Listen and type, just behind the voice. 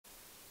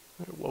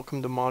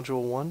Welcome to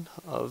Module 1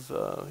 of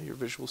your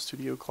Visual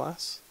Studio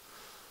class.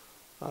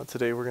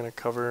 Today we're going to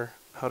cover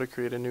how to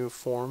create a new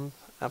form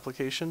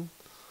application,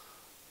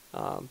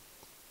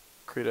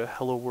 create a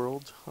hello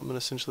world. I'm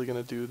essentially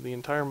going to do the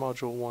entire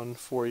Module 1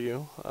 for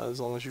you, as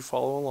long as you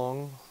follow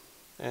along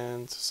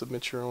and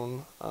submit your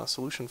own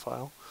solution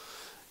file.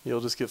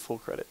 You'll just get full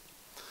credit.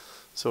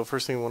 So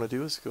first thing we want to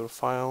do is go to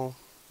File,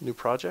 New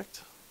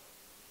Project,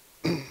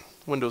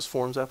 Windows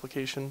Forms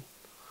application.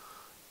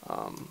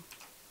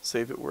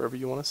 Save it wherever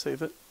you want to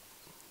save it.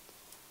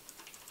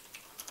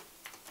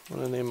 I'm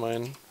going to name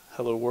mine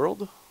Hello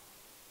World,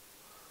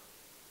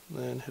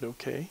 then hit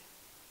OK.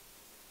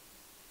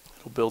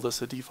 It'll build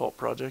us a default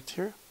project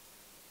here.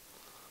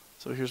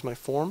 So here's my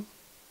form.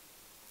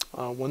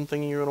 One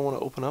thing you're going to want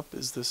to open up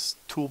is this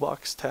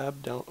Toolbox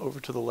tab down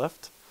over to the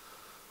left.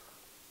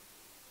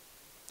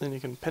 Then you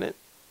can pin it,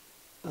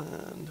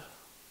 and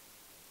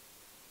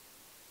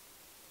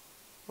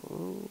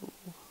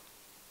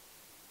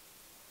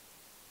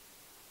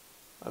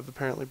I've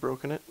apparently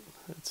broken it.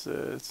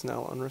 It's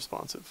now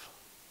unresponsive.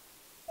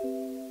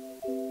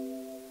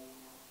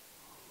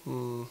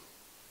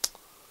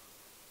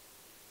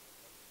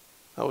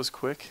 That was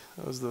quick.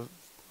 That was the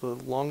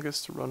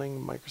longest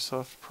running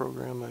Microsoft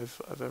program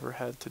I've ever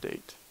had to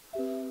date.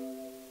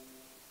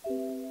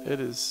 It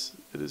is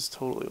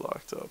totally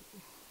locked up.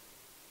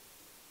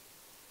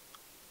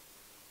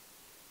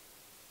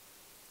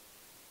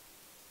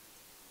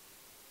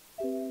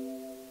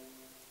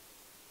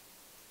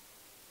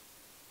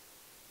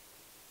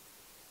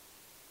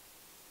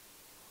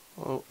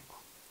 Oh,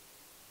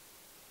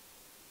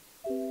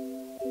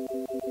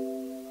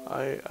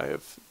 I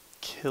have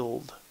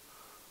killed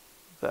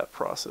that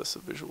process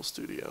of Visual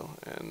Studio,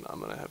 and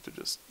I'm gonna have to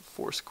just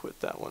force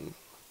quit that one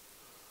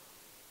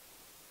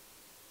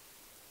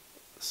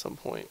at some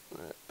point.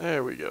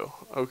 There we go.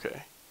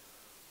 Okay.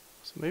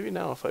 So maybe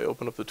now if I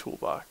open up the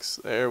toolbox,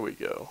 there we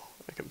go.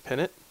 I can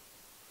pin it.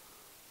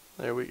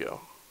 There we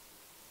go.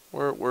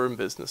 We're in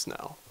business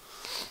now.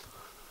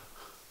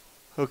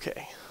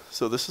 Okay,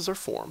 so this is our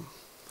form.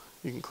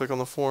 You can click on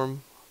the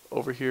form.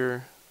 Over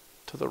here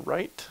to the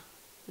right,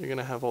 you're going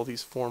to have all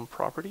these form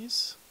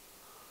properties.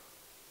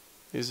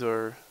 These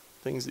are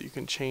things that you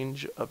can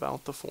change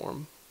about the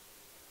form.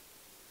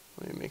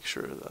 Let me make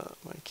sure that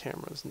my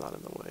camera is not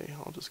in the way.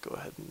 I'll just go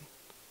ahead and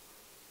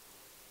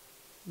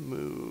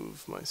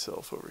move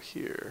myself over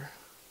here.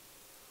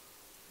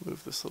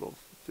 Move this little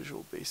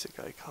Visual Basic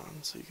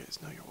icon so you guys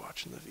know you're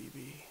watching the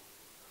VB.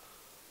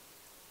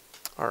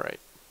 Alright.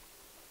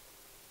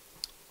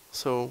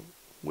 So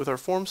with our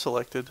form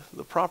selected,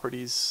 the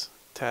Properties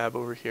tab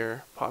over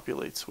here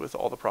populates with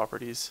all the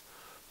properties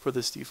for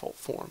this default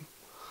form.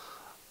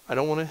 I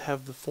don't want to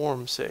have the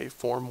form say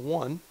Form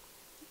 1,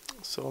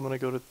 so I'm going to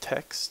go to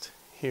Text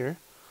here.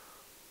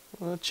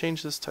 I'm going to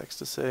change this text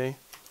to say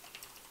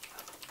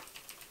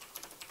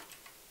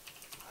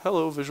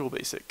Hello Visual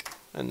Basic,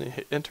 and then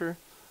hit Enter,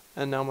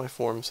 and now my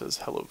form says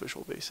Hello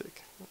Visual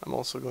Basic. I'm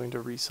also going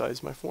to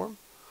resize my form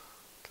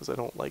because I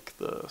don't like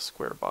the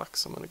square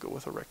box. I'm going to go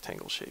with a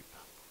rectangle shape.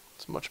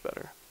 It's much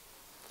better.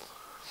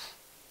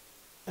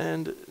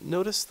 And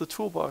notice the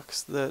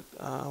toolbox that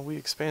we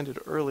expanded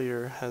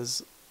earlier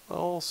has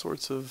all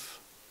sorts of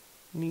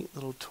neat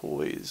little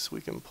toys we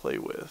can play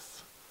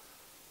with.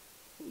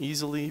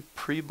 Easily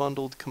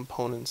pre-bundled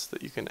components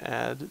that you can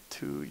add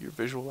to your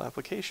visual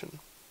application.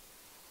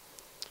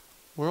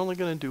 We're only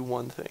going to do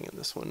one thing in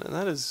this one, and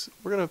that is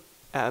we're going to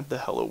add the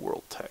Hello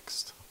World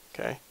text.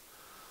 Okay?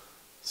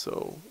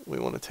 So we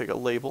want to take a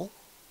label.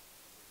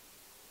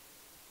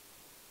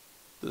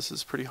 This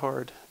is pretty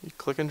hard. You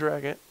click and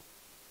drag it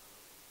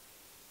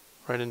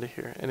right into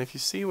here. And if you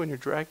see when you're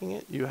dragging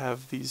it, you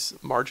have these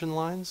margin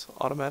lines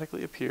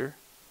automatically appear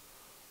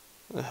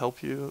and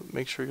help you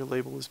make sure your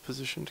label is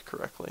positioned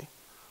correctly.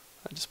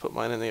 I just put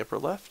mine in the upper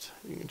left.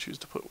 You can choose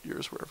to put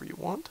yours wherever you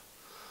want.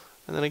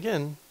 And then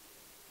again,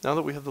 now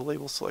that we have the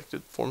label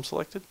selected, form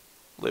selected,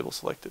 label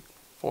selected,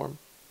 form,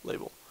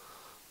 label.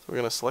 So we're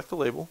going to select the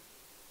label,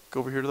 go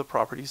over here to the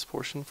properties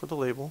portion for the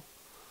label.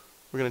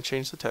 We're going to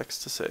change the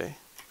text to say,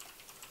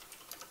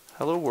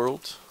 Hello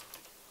World,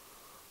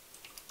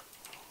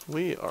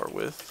 we are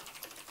with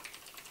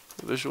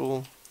the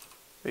Visual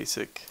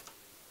Basic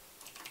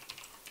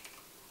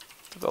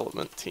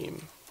Development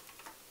Team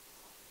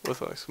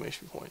with an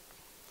exclamation point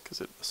because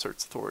it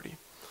asserts authority.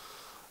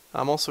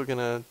 I'm also going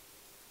to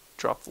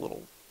drop the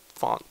little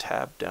font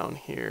tab down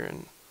here,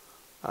 and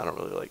I don't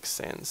really like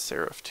sans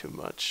serif too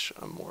much.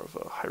 I'm more of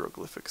a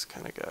hieroglyphics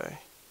kind of guy.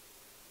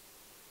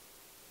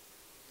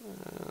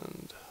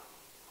 And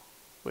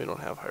we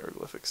don't have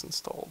hieroglyphics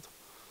installed.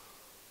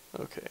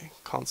 Okay,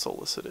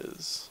 Consolus it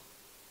is.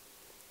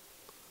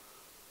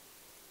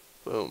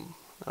 Boom.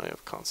 Now we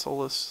have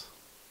Consolus.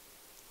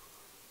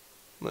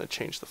 I'm going to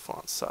change the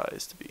font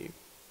size to be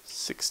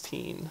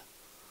 16.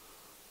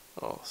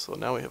 Oh, so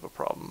now we have a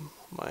problem.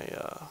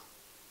 My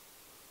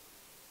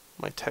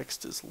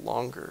text is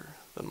longer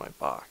than my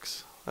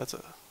box. That's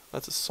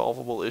a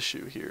solvable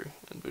issue here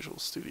in Visual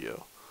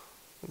Studio.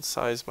 And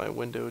size my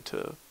window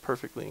to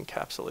perfectly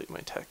encapsulate my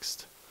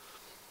text.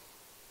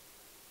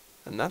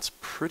 And that's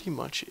pretty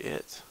much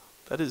it.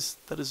 That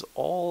is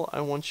all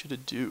I want you to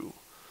do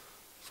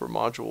for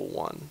Module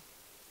 1.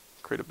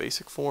 Create a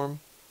basic form,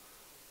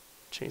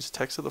 change the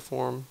text of the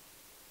form,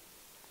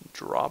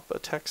 drop a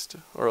text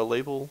or a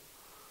label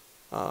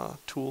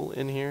tool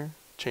in here,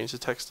 change the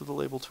text of the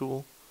label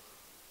tool,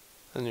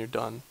 and you're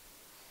done.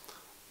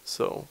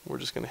 So we're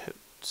just going to hit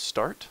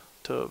start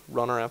to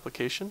run our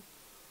application,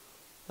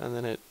 and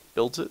then it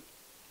builds it.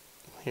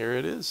 Here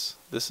it is.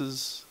 This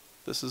is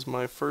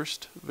my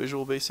first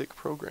Visual Basic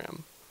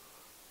program.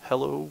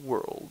 Hello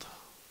World.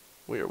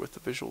 We are with the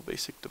Visual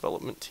Basic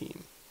development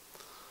team.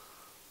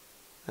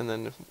 And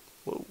then,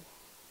 whoa,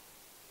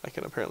 I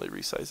can apparently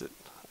resize it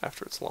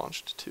after it's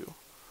launched too.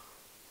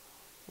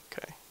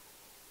 Okay.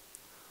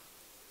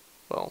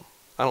 Well,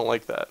 I don't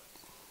like that.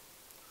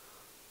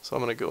 So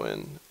I'm going to go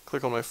in,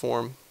 click on my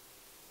form.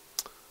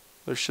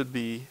 There should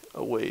be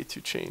a way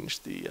to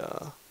change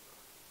the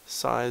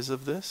size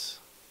of this.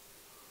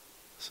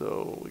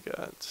 So we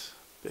got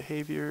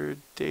behavior,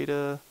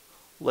 data,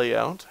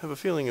 layout. I have a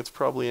feeling it's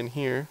probably in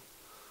here.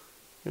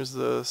 Here's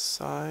the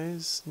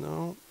size.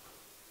 No.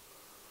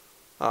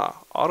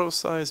 Auto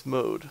size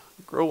mode.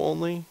 Grow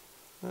only.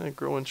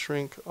 Grow and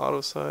shrink.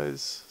 Auto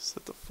size.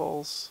 Set to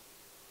false.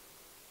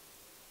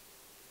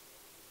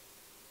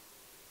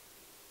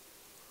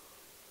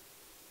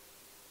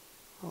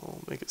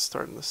 I'll make it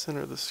start in the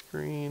center of the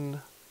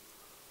screen.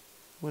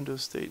 Window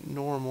state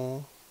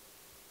normal.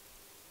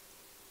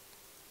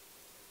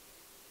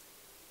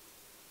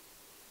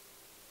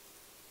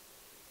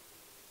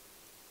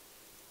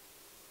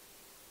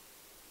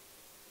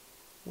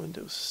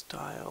 Window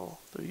style.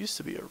 There used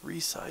to be a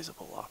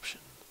resizable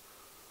option.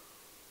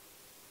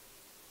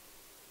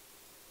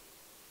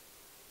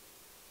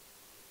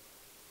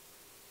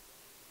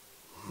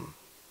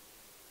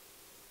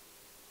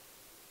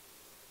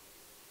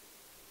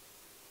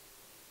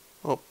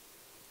 Oh,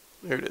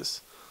 there it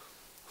is.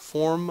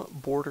 Form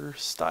border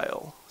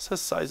style. It says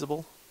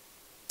sizable.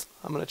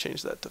 I'm going to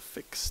change that to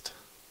fixed.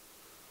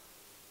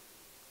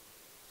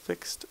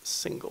 Fixed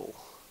single.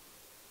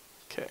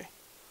 Okay.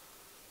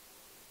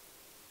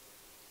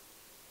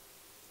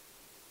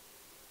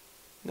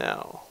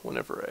 Now,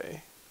 whenever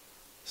I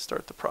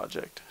start the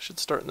project, I should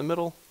start in the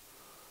middle,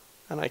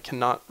 and I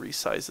cannot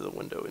resize the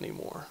window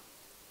anymore.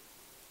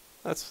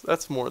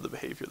 That's more of the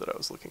behavior that I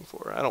was looking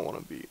for. I don't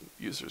want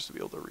users to be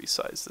able to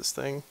resize this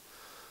thing.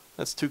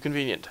 That's too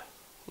convenient.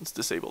 Let's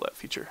disable that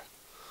feature.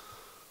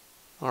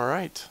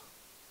 Alright.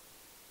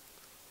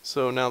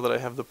 So now that I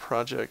have the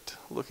project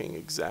looking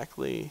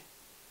exactly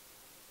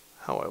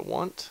how I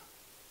want,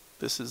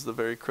 this is the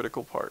very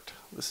critical part.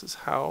 This is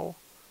how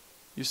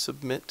you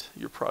submit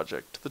your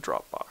project to the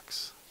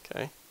Dropbox.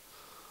 Okay?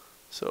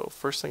 So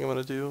first thing I'm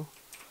going to do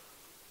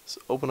is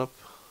open up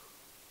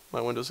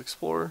my Windows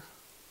Explorer.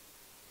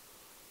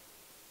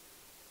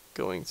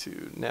 Going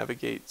to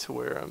navigate to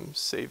where I'm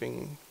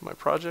saving my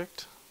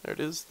project. There it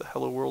is, the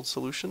Hello World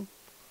solution.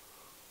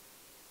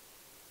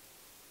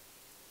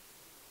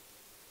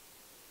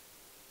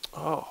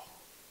 Oh.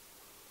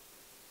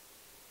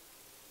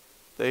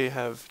 They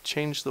have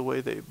changed the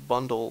way they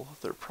bundle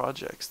their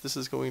projects. This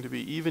is going to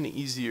be even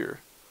easier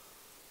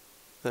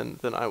than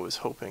I was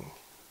hoping.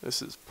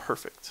 This is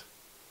perfect.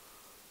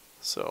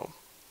 So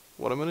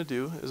what I'm going to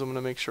do is I'm going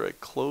to make sure I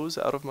close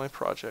out of my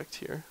project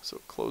here. So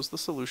close the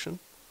solution.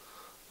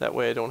 That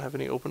way I don't have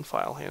any open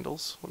file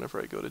handles whenever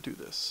I go to do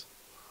this.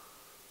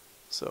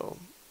 So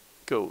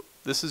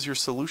this is your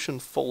solution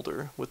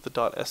folder with the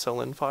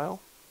 .sln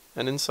file,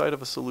 and inside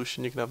of a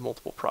solution you can have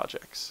multiple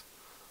projects.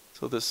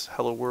 So this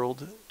Hello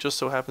World just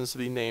so happens to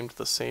be named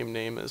the same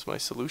name as my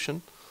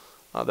solution.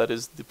 That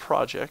is the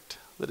project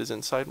that is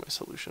inside my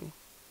solution.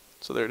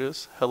 So there it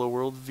is, Hello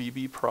World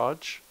VB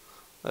Proj.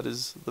 That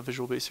is the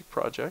Visual Basic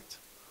project.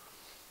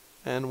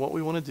 And what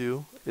we want to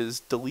do is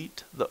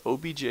delete the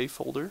Obj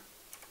folder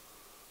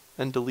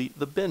and delete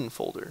the bin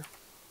folder.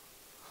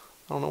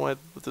 I don't know why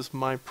with this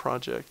my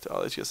project,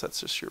 I guess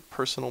that's just your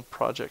personal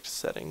project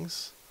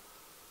settings.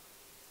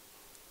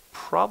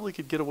 Probably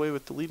could get away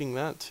with deleting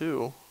that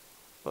too,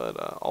 but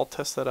I'll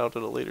test that out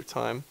at a later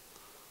time.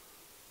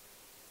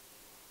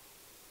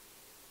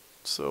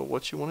 So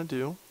what you want to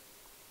do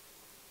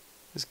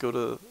is go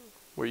to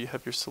where you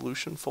have your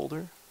solution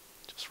folder,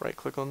 just right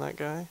click on that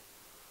guy.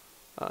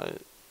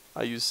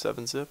 I use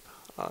 7-zip.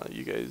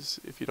 You guys,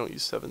 if you don't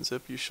use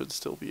 7-zip, you should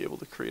still be able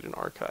to create an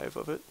archive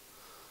of it.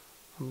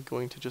 I'm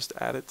going to just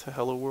add it to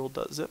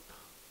helloworld.zip.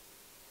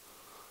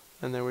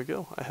 And there we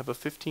go. I have a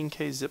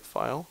 15K zip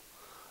file.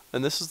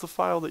 And this is the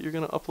file that you're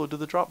going to upload to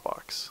the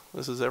Dropbox.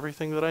 This is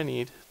everything that I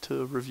need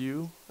to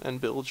review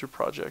and build your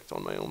project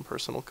on my own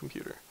personal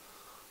computer.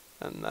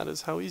 And that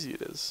is how easy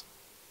it is.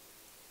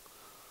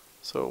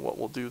 So what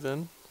we'll do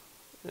then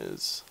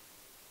is,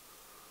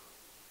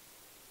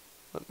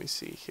 let me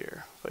see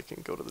here if I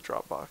can go to the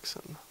Dropbox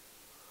and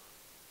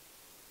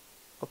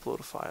upload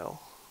a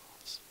file.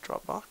 It's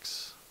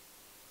Dropbox,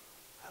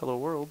 Hello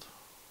World.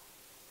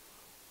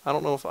 I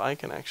don't know if I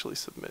can actually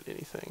submit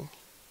anything.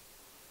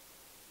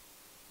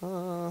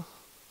 Doesn't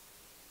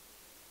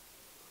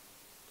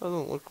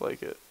look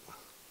like it.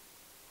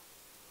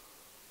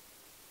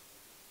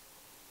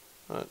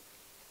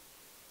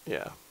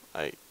 Yeah,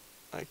 I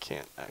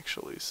can't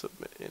actually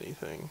submit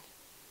anything.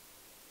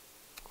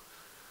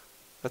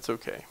 That's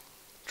okay.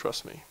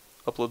 Trust me.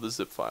 Upload the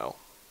zip file,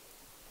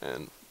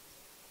 and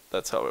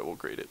that's how it will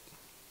grade it.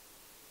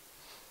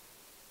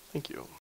 Thank you.